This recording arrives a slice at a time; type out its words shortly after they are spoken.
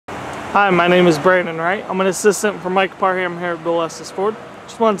Hi, my name is Brandon Wright. I'm an assistant for Mike Parham here at Bill Estes Ford.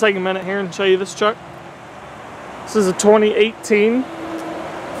 Just want to take a minute here and show you this truck. This is a 2018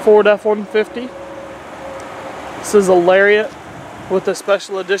 Ford F-150. This is a Lariat with a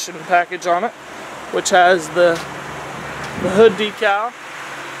special edition package on it, which has the hood decal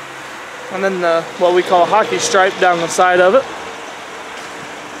and then the what we call hockey stripe down the side of it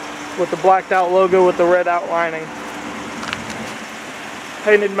with the blacked out logo with the red outlining.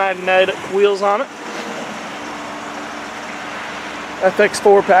 Painted magnetic wheels on it.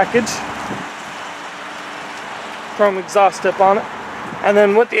 FX4 package. Chrome exhaust tip on it. And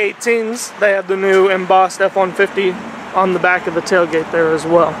then with the 18s, they have the new embossed F-150 on the back of the tailgate there as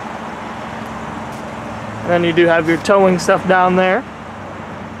well. And then you do have your towing stuff down there.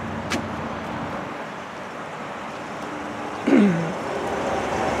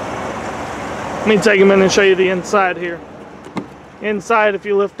 Let me take a minute and show you the inside here. Inside, if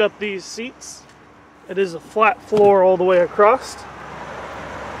you lift up these seats, it is a flat floor all the way across.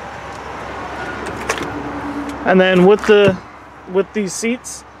 And then with these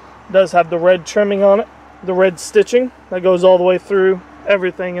seats, it does have the red trimming on it, the red stitching that goes all the way through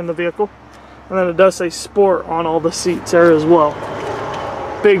everything in the vehicle. And then it does say Sport on all the seats there as well.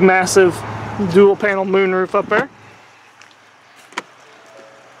 Big, massive, dual panel moonroof up there.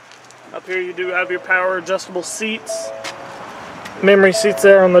 Up here you do have your power adjustable seats. Memory seats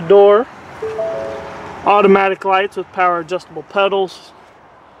there on the door. Automatic lights with power adjustable pedals.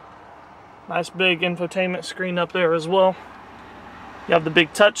 Nice big infotainment screen up there as well. You have the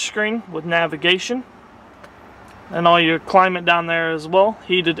big touch screen with navigation. And all your climate down there as well.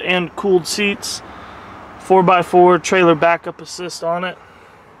 Heated and cooled seats. 4x4 trailer backup assist on it.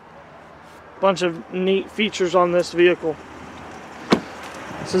 Bunch of neat features on this vehicle.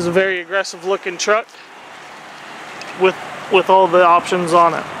 This is a very aggressive looking truck with all the options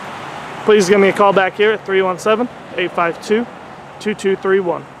on it. Please give me a call back here at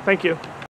 317-852-2231. Thank you.